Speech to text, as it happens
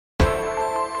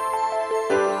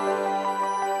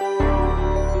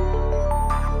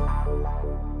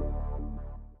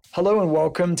Hello and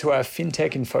welcome to our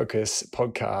Fintech in Focus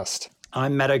podcast.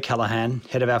 I'm Matt O'Callaghan,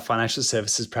 head of our financial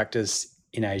services practice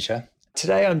in Asia.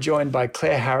 Today I'm joined by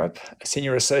Claire Harrop, a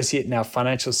senior associate in our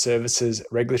financial services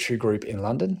regulatory group in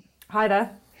London. Hi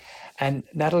there. And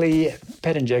Natalie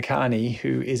Pedinjekani,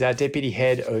 who is our deputy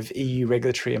head of EU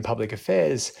regulatory and public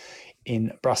affairs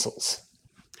in Brussels.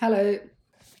 Hello.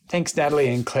 Thanks, Natalie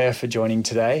and Claire, for joining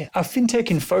today. Our Fintech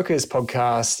in Focus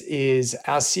podcast is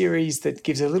our series that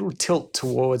gives a little tilt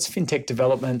towards fintech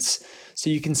developments so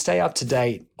you can stay up to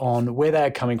date on where they're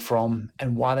coming from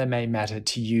and why they may matter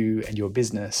to you and your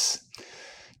business.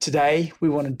 Today, we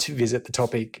wanted to visit the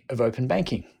topic of open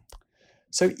banking.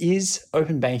 So is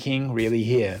open banking really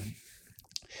here?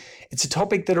 It's a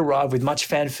topic that arrived with much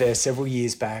fanfare several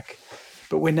years back,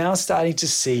 but we're now starting to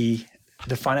see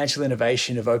the financial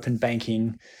innovation of open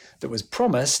banking that was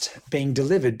promised being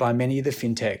delivered by many of the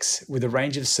fintechs with a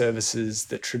range of services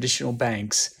that traditional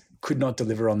banks could not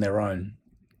deliver on their own.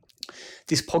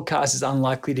 This podcast is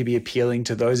unlikely to be appealing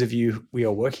to those of you we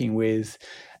are working with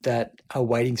that are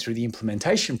wading through the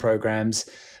implementation programs,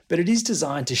 but it is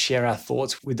designed to share our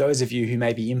thoughts with those of you who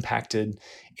may be impacted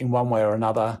in one way or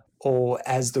another, or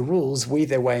as the rules weave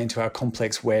their way into our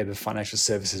complex web of financial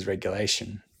services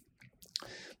regulation.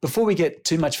 Before we get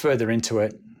too much further into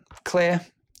it, Claire,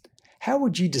 how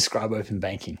would you describe open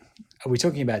banking? Are we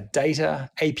talking about data,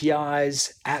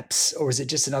 APIs, apps, or is it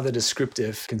just another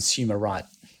descriptive consumer right?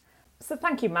 So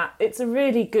thank you, Matt. It's a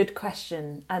really good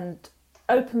question. And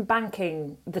open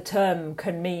banking, the term,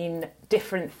 can mean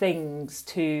different things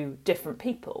to different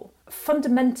people.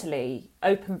 Fundamentally,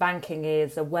 open banking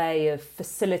is a way of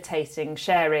facilitating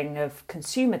sharing of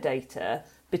consumer data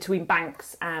between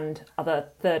banks and other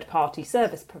third-party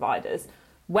service providers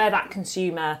where that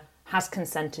consumer has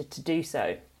consented to do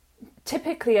so.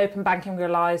 Typically, open banking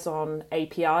relies on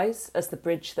APIs as the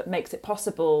bridge that makes it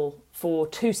possible for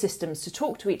two systems to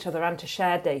talk to each other and to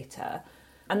share data.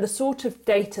 And the sort of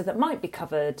data that might be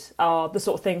covered are the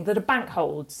sort of thing that a bank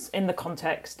holds in the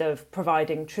context of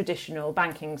providing traditional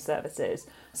banking services.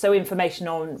 So information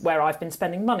on where I've been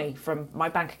spending money from my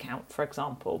bank account, for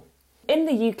example. In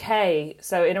the UK,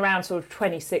 so in around sort of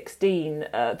 2016,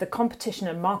 the Competition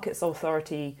and Markets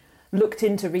Authority looked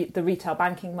into the retail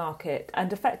banking market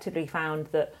and effectively found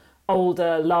that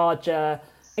older, larger,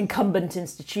 incumbent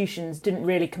institutions didn't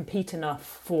really compete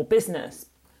enough for business.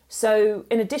 So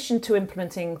in addition to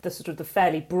implementing the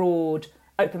fairly broad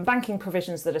open banking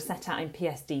provisions that are set out in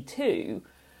PSD2,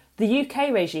 the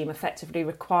UK regime effectively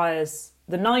requires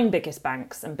the 9 biggest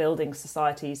banks and building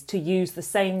societies to use the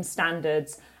same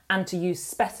standards and to use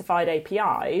specified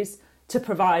APIs to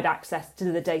provide access to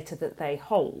the data that they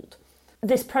hold.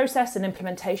 This process and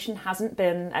implementation hasn't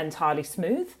been entirely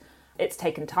smooth. It's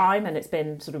taken time and it's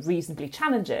been sort of reasonably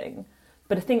challenging.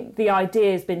 But I think the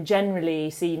idea has been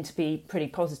generally seen to be pretty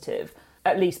positive,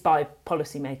 at least by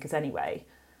policymakers anyway.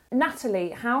 Natalie,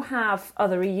 how have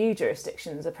other EU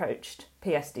jurisdictions approached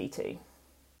PSD2?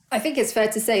 I think it's fair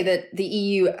to say that the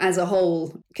EU as a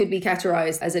whole could be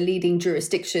categorised as a leading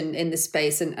jurisdiction in this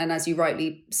space and as you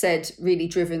rightly said, really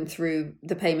driven through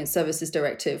the Payment Services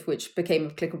Directive, which became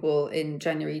applicable in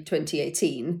January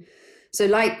 2018. So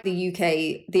like the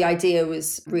UK, the idea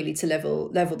was really to level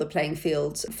the playing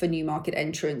field for new market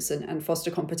entrants and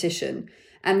foster competition.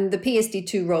 And the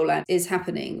PSD2 rollout is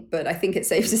happening, but I think it's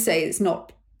safe to say it's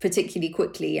not particularly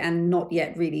quickly and not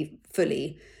yet really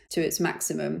fully to its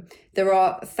maximum. There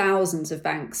are thousands of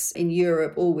banks in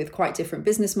Europe, all with quite different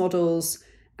business models,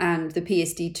 and the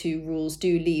PSD2 rules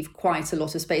do leave quite a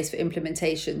lot of space for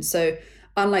implementation. So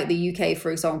unlike the UK,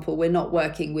 for example, we're not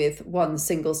working with one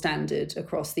single standard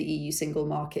across the EU single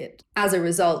market. As a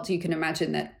result, you can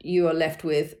imagine that you are left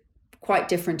with quite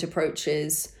different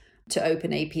approaches to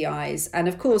open APIs. And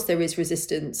of course, there is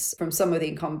resistance from some of the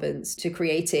incumbents to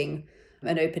creating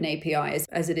an open API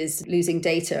as it is losing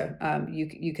data,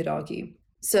 you could argue.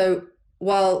 So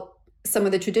while some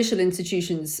of the traditional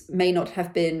institutions may not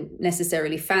have been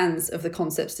necessarily fans of the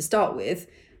concepts to start with,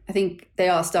 I think they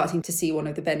are starting to see one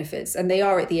of the benefits. And they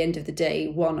are, at the end of the day,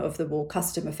 one of the more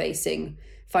customer-facing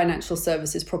financial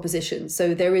services propositions.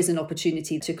 So there is an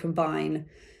opportunity to combine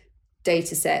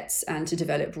data sets and to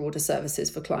develop broader services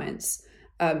for clients.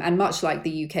 And much like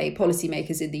the UK,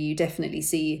 policymakers in the EU definitely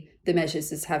see the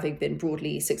measures as having been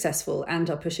broadly successful and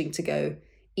are pushing to go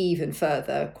even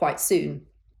further quite soon.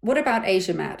 What about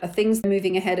Asia, Matt? Are things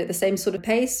moving ahead at the same sort of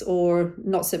pace or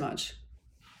not so much?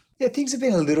 Yeah, things have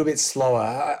been a little bit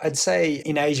slower. I'd say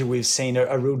in Asia, we've seen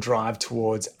a real drive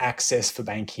towards access for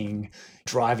banking,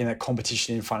 driving that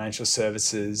competition in financial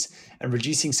services and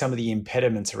reducing some of the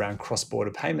impediments around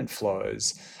cross-border payment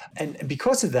flows. And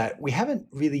because of that, we haven't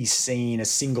really seen a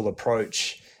single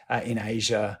approach in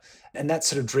Asia. And that's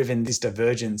sort of driven this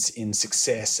divergence in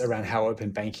success around how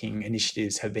open banking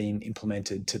initiatives have been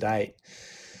implemented to date.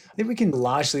 I think we can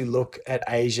largely look at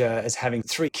Asia as having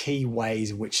three key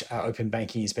ways in which open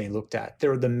banking is being looked at.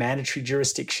 There are the mandatory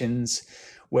jurisdictions,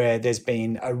 where there's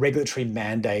been a regulatory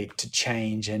mandate to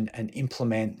change and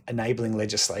implement enabling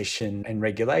legislation and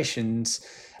regulations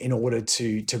in order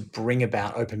to bring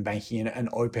about open banking and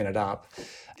open it up.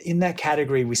 In that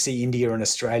category, we see India and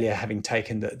Australia having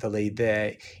taken the lead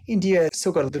there. India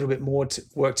still got a little bit more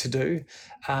work to do,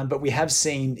 but we have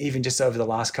seen, even just over the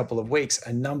last couple of weeks,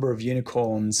 a number of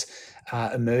unicorns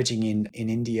emerging in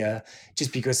India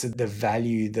just because of the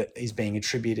value that is being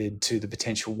attributed to the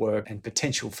potential work and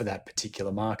potential for that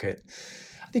particular market.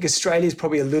 I think Australia is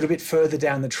probably a little bit further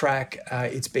down the track.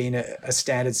 It's been a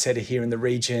standard setter here in the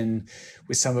region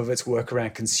with some of its work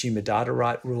around consumer data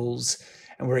right rules.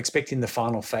 And we're expecting the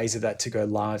final phase of that to go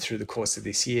live through the course of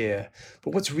this year.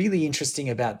 But what's really interesting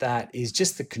about that is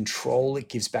just the control it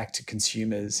gives back to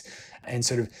consumers and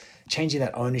sort of changing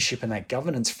that ownership and that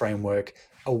governance framework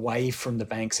away from the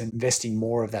banks and investing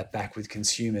more of that back with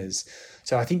consumers.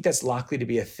 So I think that's likely to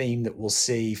be a theme that we'll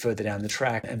see further down the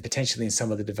track and potentially in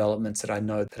some of the developments that I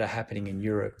know that are happening in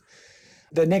Europe.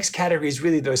 The next category is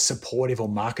really those supportive or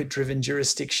market-driven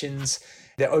jurisdictions.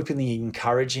 They're openly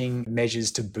encouraging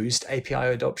measures to boost API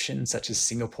adoption, such as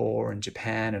Singapore and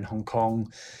Japan and Hong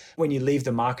Kong. When you leave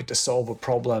the market to solve a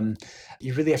problem,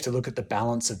 you really have to look at the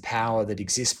balance of power that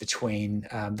exists between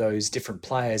those different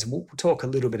players. We'll talk a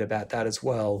little bit about that as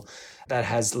well. That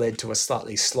has led to a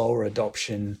slightly slower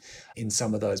adoption in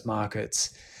some of those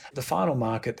markets. The final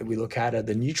market that we look at are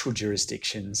the neutral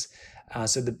jurisdictions.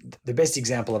 So the best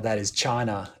example of that is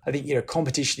China. I think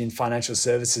competition in financial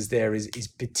services there is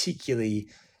particularly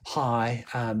high.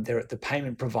 The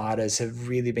payment providers have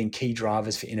really been key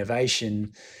drivers for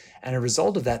innovation. And a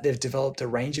result of that, they've developed a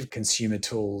range of consumer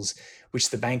tools, which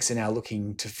the banks are now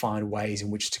looking to find ways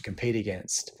in which to compete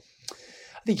against.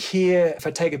 I think here, if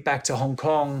I take it back to Hong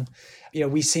Kong,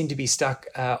 we seem to be stuck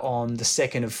on the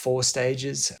second of 4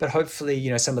 stages, but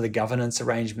hopefully, some of the governance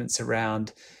arrangements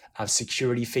around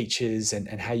security features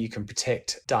and how you can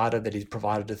protect data that is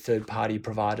provided to third-party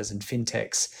providers and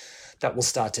fintechs, that will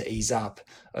start to ease up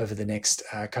over the next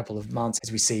couple of months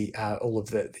as we see all of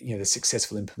the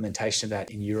successful implementation of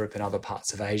that in Europe and other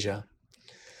parts of Asia.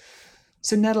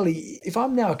 So Natalie, if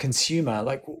I'm now a consumer,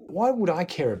 why would I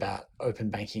care about open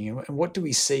banking, and what do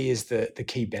we see as the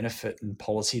key benefit and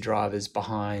policy drivers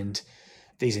behind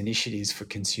these initiatives for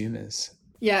consumers?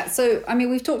 Yeah, so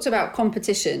we've talked about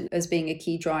competition as being a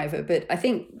key driver, but I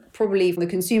think probably from the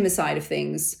consumer side of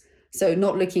things, so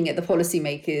not looking at the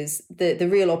policymakers, the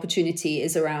real opportunity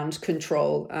is around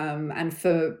control, and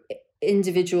for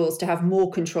individuals to have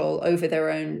more control over their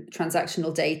own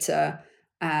transactional data,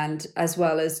 and as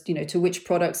well as to which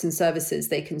products and services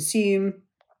they consume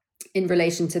in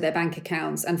relation to their bank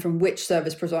accounts, and from which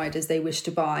service providers they wish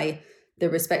to buy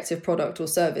the respective product or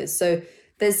service. So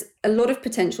there's a lot of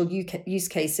potential use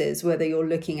cases, whether you're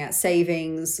looking at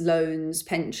savings, loans,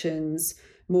 pensions,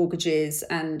 mortgages,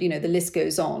 and the list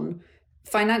goes on.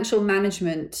 Financial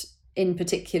management in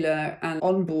particular and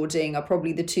onboarding are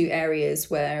probably the two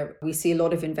areas where we see a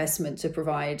lot of investment to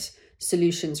provide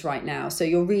solutions right now. So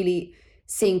you're really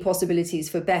seeing possibilities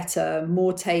for better,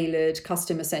 more tailored,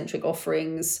 customer-centric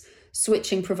offerings.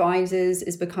 Switching providers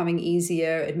is becoming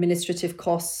easier. Administrative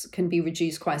costs can be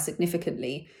reduced quite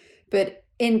significantly. But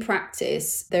in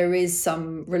practice, there is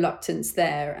some reluctance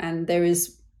there, and there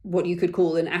is what you could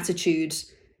call an attitude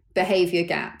behavior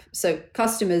gap. So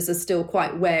customers are still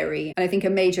quite wary. And I think a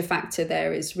major factor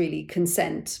there is really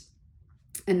consent.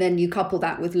 And then you couple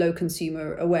that with low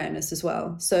consumer awareness as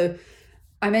well. So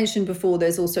I mentioned before,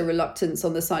 there's also reluctance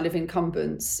on the side of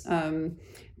incumbents.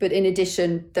 But in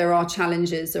addition, there are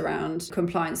challenges around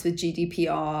compliance with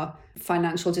GDPR,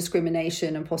 financial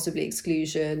discrimination and possibly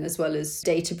exclusion, as well as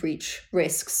data breach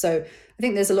risks. So I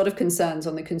think there's a lot of concerns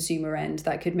on the consumer end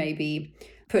that could maybe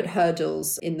put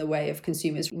hurdles in the way of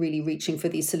consumers really reaching for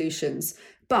these solutions.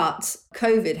 But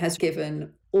COVID has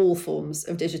given all forms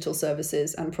of digital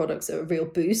services and products a real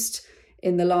boost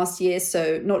in the last year,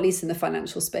 so not least in the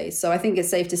financial space. So I think it's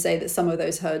safe to say that some of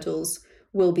those hurdles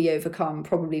will be overcome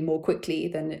probably more quickly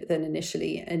than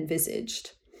initially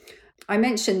envisaged. I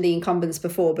mentioned the incumbents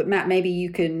before, but Matt, maybe you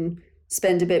can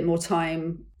spend a bit more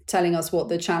time telling us what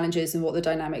the challenges and what the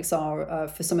dynamics are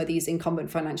for some of these incumbent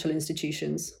financial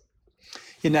institutions.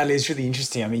 Yeah, Natalie, it's really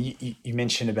interesting. You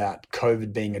mentioned about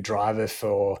COVID being a driver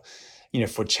for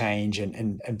for change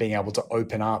and being able to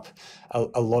open up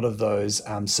a lot of those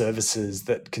services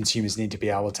that consumers need to be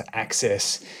able to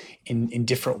access in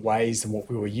different ways than what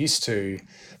we were used to.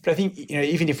 But I think,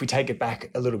 even if we take it back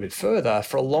a little bit further,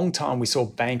 for a long time, we saw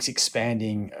banks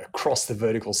expanding across the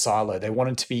vertical silo. They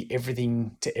wanted to be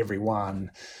everything to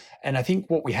everyone. And I think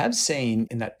what we have seen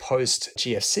in that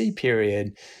post-GFC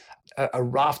period, a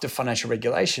raft of financial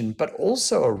regulation, but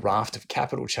also a raft of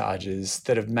capital charges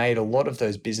that have made a lot of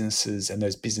those businesses and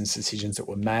those business decisions that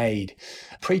were made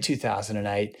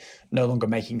pre-2008 no longer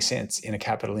making sense in a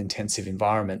capital intensive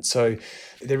environment. So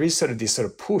there is sort of this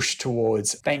push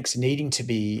towards banks needing to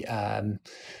be,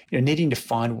 needing to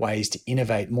find ways to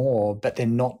innovate more, but they're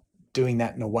not doing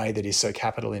that in a way that is so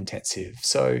capital intensive.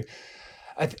 So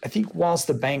I think whilst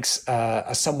the banks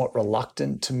are somewhat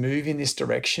reluctant to move in this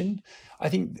direction, I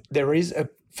think there is a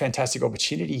fantastic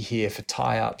opportunity here for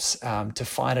tie-ups to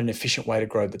find an efficient way to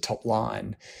grow the top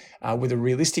line with a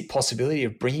realistic possibility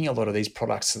of bringing a lot of these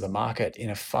products to the market in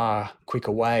a far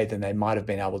quicker way than they might have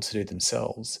been able to do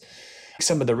themselves.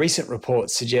 Some of the recent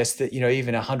reports suggest that,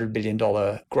 even $100 billion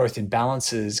growth in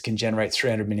balances can generate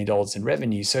 $300 million in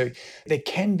revenue. So there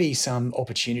can be some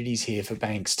opportunities here for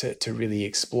banks to really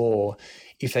explore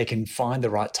if they can find the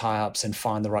right tie-ups and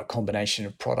find the right combination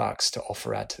of products to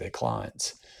offer out to their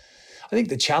clients. I think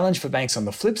the challenge for banks on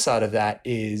the flip side of that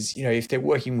is, if they're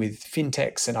working with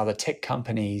fintechs and other tech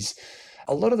companies,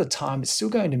 a lot of the time it's still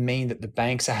going to mean that the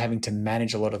banks are having to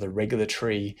manage a lot of the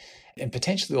regulatory and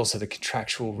potentially also the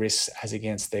contractual risks as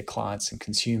against their clients and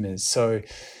consumers. So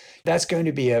that's going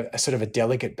to be a sort of a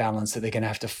delicate balance that they're going to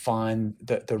have to find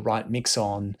the right mix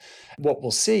on. What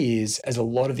we'll see is, as a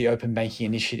lot of the open banking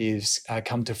initiatives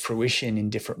come to fruition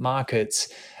in different markets,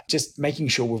 just making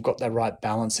sure we've got that right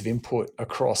balance of input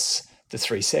across the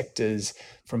three sectors,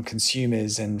 from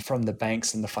consumers and from the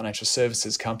banks and the financial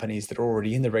services companies that are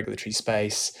already in the regulatory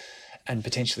space, and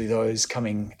potentially those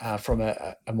coming from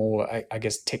a more,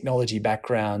 technology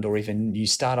background, or even new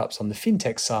startups on the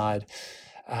fintech side,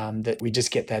 that we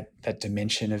just get that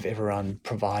dimension of everyone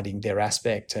providing their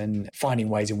aspect and finding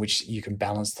ways in which you can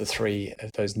balance the three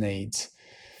of those needs.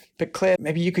 But Claire,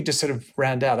 maybe you could just sort of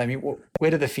round out,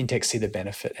 where do the fintechs see the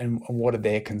benefit and what are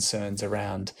their concerns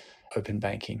around open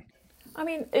banking?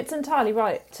 It's entirely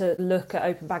right to look at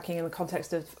open banking in the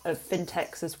context of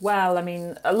fintechs as well.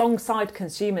 Alongside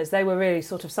consumers, they were really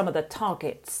sort of some of the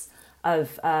targets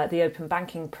of the open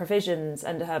banking provisions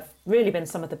and have really been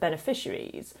some of the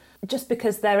beneficiaries, just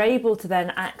because they're able to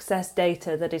then access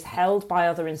data that is held by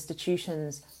other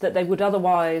institutions that they would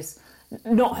otherwise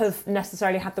not have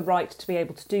necessarily had the right to be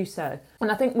able to do so.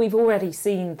 And I think we've already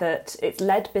seen that it's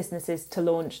led businesses to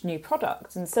launch new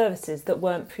products and services that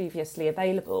weren't previously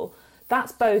available.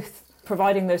 That's both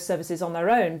providing those services on their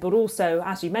own, but also,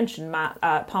 as you mentioned, Matt,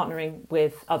 partnering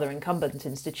with other incumbent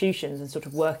institutions and sort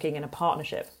of working in a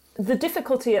partnership. The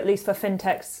difficulty, at least for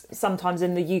fintechs, sometimes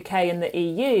in the UK and the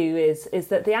EU, is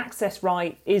that the access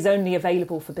right is only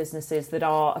available for businesses that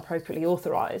are appropriately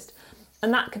authorised.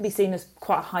 And that can be seen as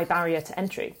quite a high barrier to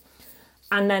entry.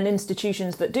 And then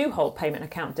institutions that do hold payment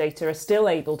account data are still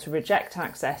able to reject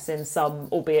access in some,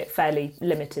 albeit fairly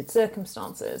limited,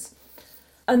 circumstances.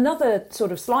 Another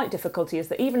sort of slight difficulty is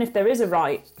that even if there is a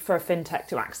right for a fintech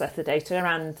to access the data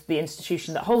and the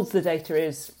institution that holds the data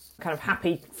is kind of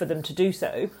happy for them to do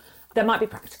so, there might be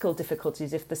practical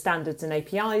difficulties if the standards and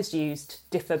APIs used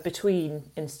differ between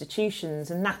institutions.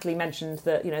 And Natalie mentioned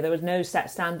that there was no set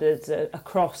standards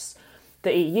across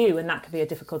the EU, and that could be a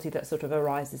difficulty that sort of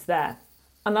arises there.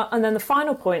 And then the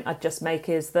final point I'd just make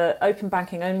is that open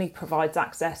banking only provides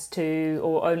access to,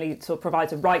 or only sort of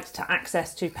provides a right to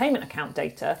access to payment account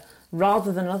data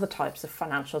rather than other types of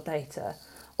financial data.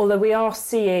 Although we are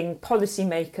seeing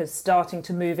policymakers starting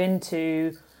to move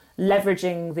into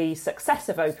leveraging the success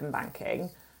of open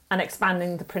banking and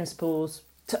expanding the principles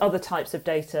to other types of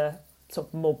data sort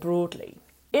of more broadly.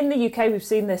 In the UK, we've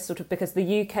seen this sort of because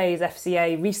the UK's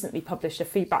FCA recently published a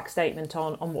feedback statement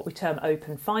on what we term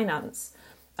open finance.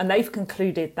 And they've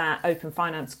concluded that open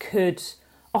finance could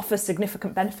offer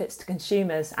significant benefits to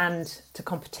consumers and to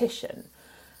competition.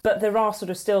 But there are sort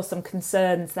of still some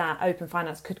concerns that open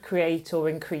finance could create or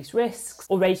increase risks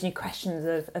or raise new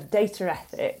questions of data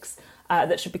ethics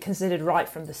that should be considered right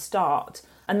from the start.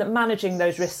 And that managing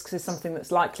those risks is something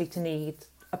that's likely to need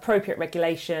appropriate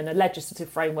regulation, a legislative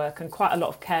framework, and quite a lot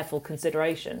of careful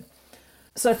consideration.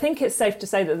 So I think it's safe to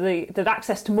say that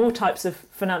access to more types of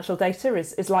financial data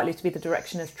is likely to be the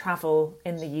direction of travel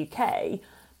in the UK,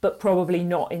 but probably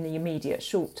not in the immediate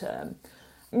short term.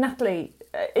 Natalie,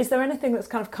 is there anything that's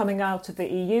kind of coming out of the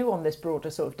EU on this broader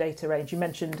sort of data range? You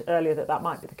mentioned earlier that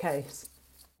might be the case.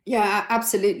 Yeah,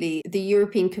 absolutely. The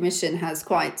European Commission has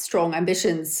quite strong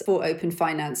ambitions for open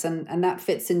finance, and that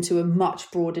fits into a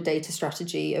much broader data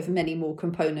strategy of many more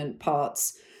component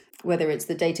parts, whether it's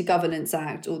the Data Governance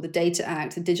Act or the Data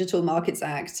Act, the Digital Markets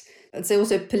Act. And so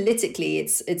also politically,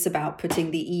 it's about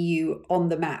putting the EU on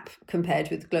the map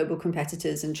compared with global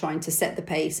competitors and trying to set the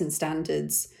pace and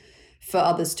standards for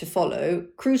others to follow.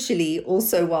 Crucially,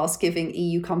 also whilst giving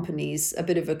EU companies a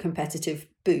bit of a competitive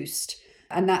boost.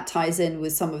 And that ties in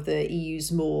with some of the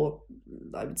EU's more,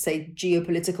 I would say,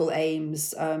 geopolitical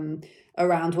aims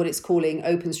around what it's calling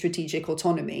open strategic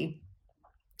autonomy.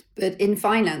 But in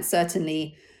finance,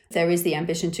 certainly, there is the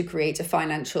ambition to create a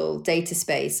financial data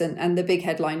space. And the big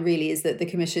headline really is that the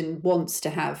Commission wants to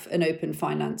have an open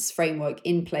finance framework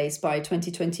in place by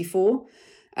 2024.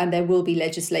 And there will be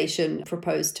legislation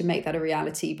proposed to make that a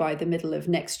reality by the middle of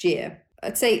next year.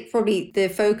 I'd say probably the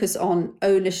focus on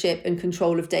ownership and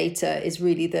control of data is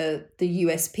really the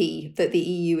USP that the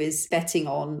EU is betting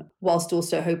on, whilst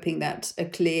also hoping that a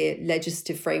clear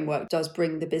legislative framework does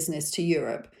bring the business to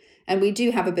Europe. And we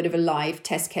do have a bit of a live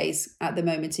test case at the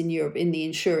moment in Europe in the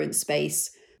insurance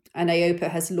space. And EIOPA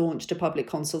has launched a public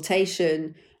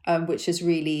consultation, which has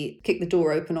really kicked the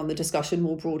door open on the discussion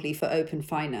more broadly for open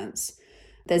finance.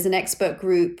 There's an expert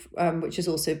group which is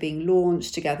also being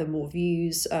launched to gather more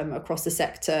views across the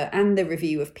sector, and the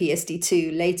review of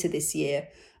PSD2 later this year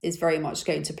is very much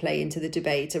going to play into the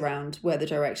debate around where the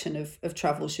direction of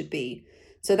travel should be.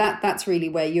 So that's really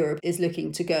where Europe is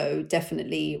looking to go,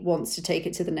 definitely wants to take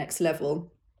it to the next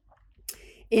level.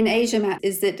 In Asia, Matt,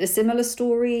 is it a similar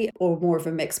story or more of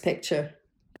a mixed picture?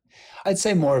 I'd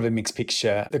say more of a mixed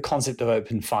picture. The concept of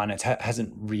open finance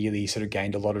hasn't really sort of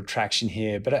gained a lot of traction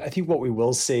here. But I think what we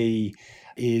will see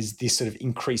is this sort of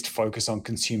increased focus on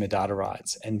consumer data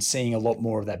rights and seeing a lot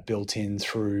more of that built in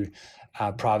through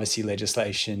privacy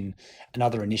legislation and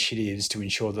other initiatives to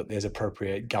ensure that there's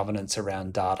appropriate governance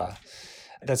around data.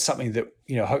 That's something that,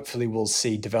 hopefully we'll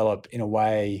see develop in a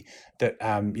way that,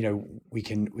 we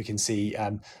can see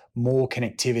more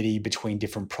connectivity between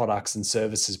different products and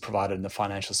services provided in the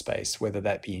financial space, whether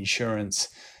that be insurance,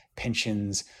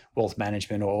 pensions, wealth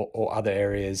management, or other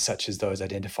areas such as those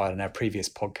identified in our previous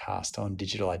podcast on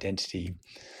digital identity.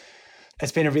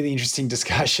 It's been a really interesting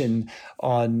discussion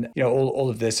on all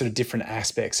of the sort of different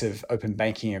aspects of open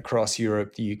banking across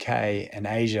Europe, the UK, and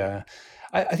Asia.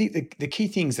 I think the key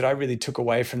things that I really took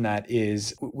away from that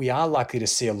is we are likely to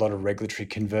see a lot of regulatory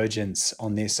convergence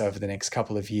on this over the next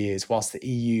couple of years. Whilst the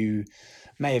EU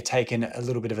may have taken a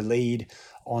little bit of a lead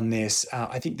on this,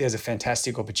 I think there's a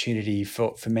fantastic opportunity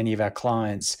for many of our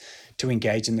clients to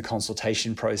engage in the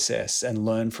consultation process and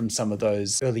learn from some of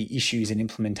those early issues and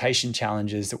implementation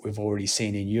challenges that we've already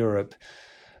seen in Europe.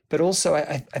 But also,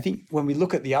 I think when we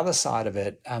look at the other side of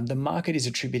it, the market is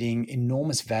attributing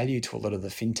enormous value to a lot of the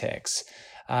fintechs.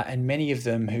 And many of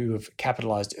them who have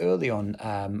capitalized early on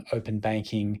open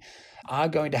banking are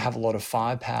going to have a lot of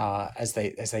firepower as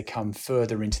they come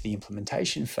further into the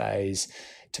implementation phase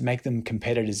to make them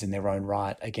competitors in their own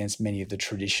right against many of the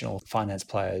traditional finance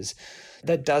players.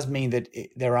 That does mean that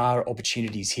there are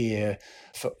opportunities here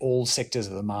for all sectors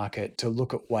of the market to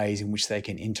look at ways in which they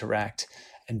can interact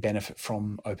and benefit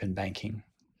from open banking.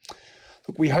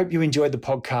 Look, we hope you enjoyed the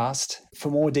podcast. For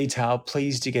more detail,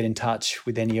 please do get in touch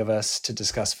with any of us to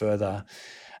discuss further.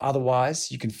 Otherwise,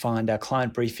 you can find our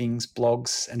client briefings,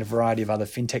 blogs, and a variety of other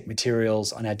fintech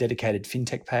materials on our dedicated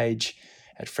fintech page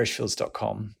at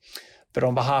freshfields.com. But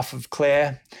on behalf of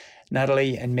Claire,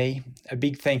 Natalie, and me, a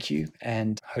big thank you,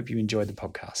 and hope you enjoyed the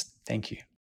podcast. Thank you.